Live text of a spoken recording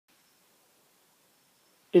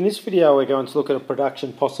In this video we're going to look at a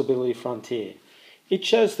production possibility frontier. It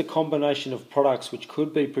shows the combination of products which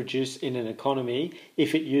could be produced in an economy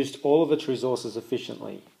if it used all of its resources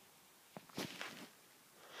efficiently.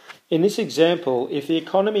 In this example, if the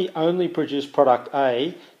economy only produced product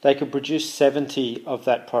A, they could produce 70 of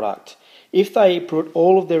that product. If they put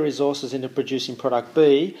all of their resources into producing product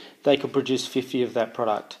B, they could produce 50 of that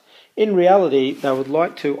product. In reality, they would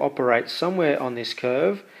like to operate somewhere on this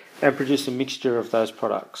curve and produce a mixture of those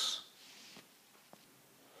products.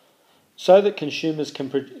 So that consumers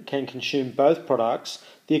can consume both products,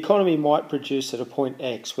 the economy might produce at a point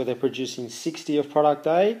X where they're producing 60 of product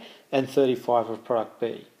A and 35 of product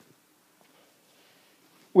B.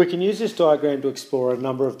 We can use this diagram to explore a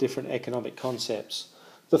number of different economic concepts.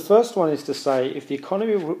 The first one is to say if the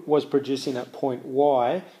economy was producing at point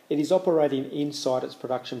Y, it is operating inside its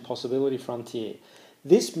production possibility frontier.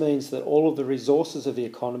 This means that all of the resources of the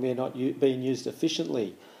economy are not being used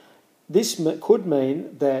efficiently. This could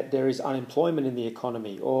mean that there is unemployment in the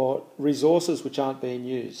economy or resources which aren't being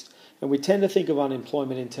used. And we tend to think of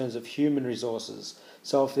unemployment in terms of human resources.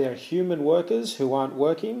 So if there are human workers who aren't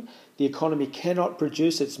working, the economy cannot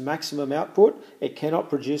produce its maximum output. It cannot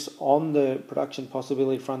produce on the production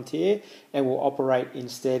possibility frontier and will operate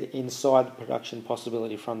instead inside the production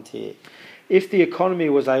possibility frontier. If the economy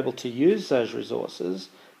was able to use those resources,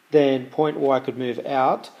 then point Y could move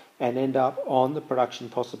out and end up on the production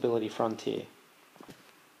possibility frontier.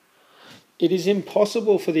 It is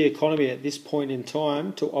impossible for the economy at this point in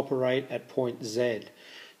time to operate at point Z.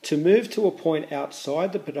 To move to a point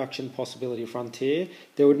outside the production possibility frontier,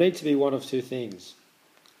 there would need to be one of two things.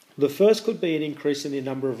 The first could be an increase in the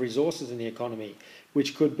number of resources in the economy,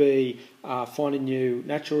 which could be finding new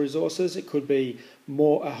natural resources. It could be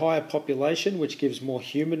a higher population, which gives more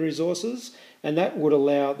human resources, and that would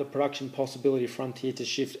allow the production possibility frontier to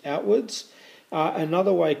shift outwards.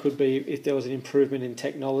 Another way could be if there was an improvement in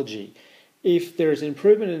technology. If there is an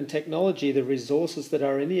improvement in technology, the resources that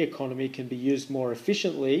are in the economy can be used more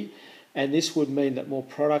efficiently, and this would mean that more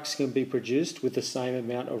products can be produced with the same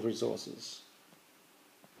amount of resources.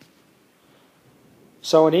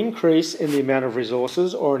 So an increase in the amount of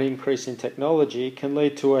resources or an increase in technology can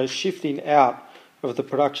lead to a shifting out of the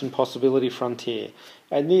production possibility frontier,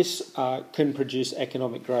 and this can produce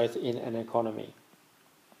economic growth in an economy.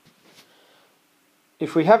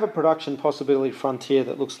 If we have a production possibility frontier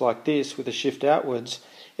that looks like this with a shift outwards,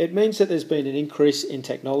 it means that there's been an increase in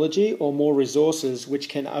technology or more resources which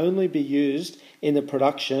can only be used in the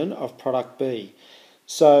production of product B.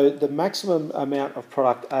 So the maximum amount of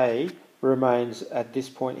product A remains at this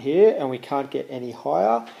point here and we can't get any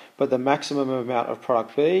higher, but the maximum amount of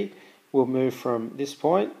product B will move from this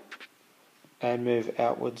point and move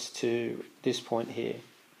outwards to this point here.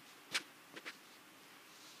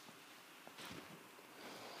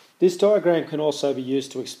 This diagram can also be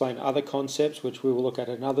used to explain other concepts which we will look at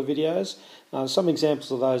in other videos. Some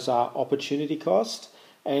examples of those are opportunity cost,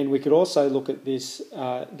 and we could also look at this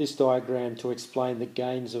diagram to explain the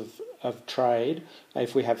gains of trade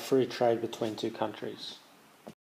if we have free trade between two countries.